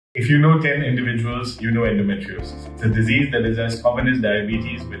If you know 10 individuals, you know endometriosis. It's a disease that is as common as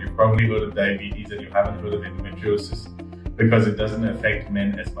diabetes, but you've probably heard of diabetes and you haven't heard of endometriosis because it doesn't affect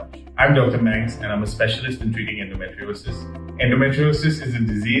men as much. I'm Dr. Manx and I'm a specialist in treating endometriosis. Endometriosis is a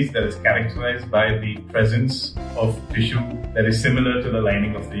disease that is characterized by the presence of tissue that is similar to the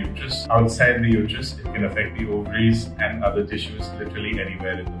lining of the uterus. Outside the uterus, it can affect the ovaries and other tissues literally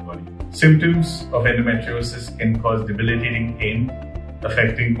anywhere in the body. Symptoms of endometriosis can cause debilitating pain,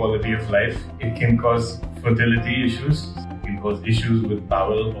 affecting quality of life. It can cause fertility issues. It can cause issues with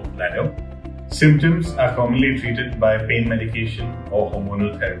bowel or bladder. Symptoms are commonly treated by pain medication or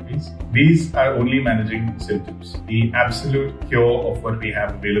hormonal therapies. These are only managing symptoms. The absolute cure of what we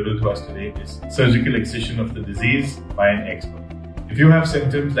have available to us today is surgical excision of the disease by an expert. If you have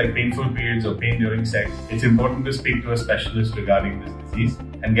symptoms like painful periods or pain during sex, it's important to speak to a specialist regarding this disease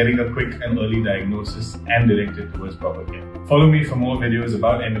and getting a quick and early diagnosis and directed towards proper care. Follow me for more videos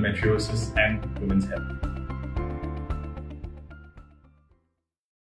about endometriosis and women's health.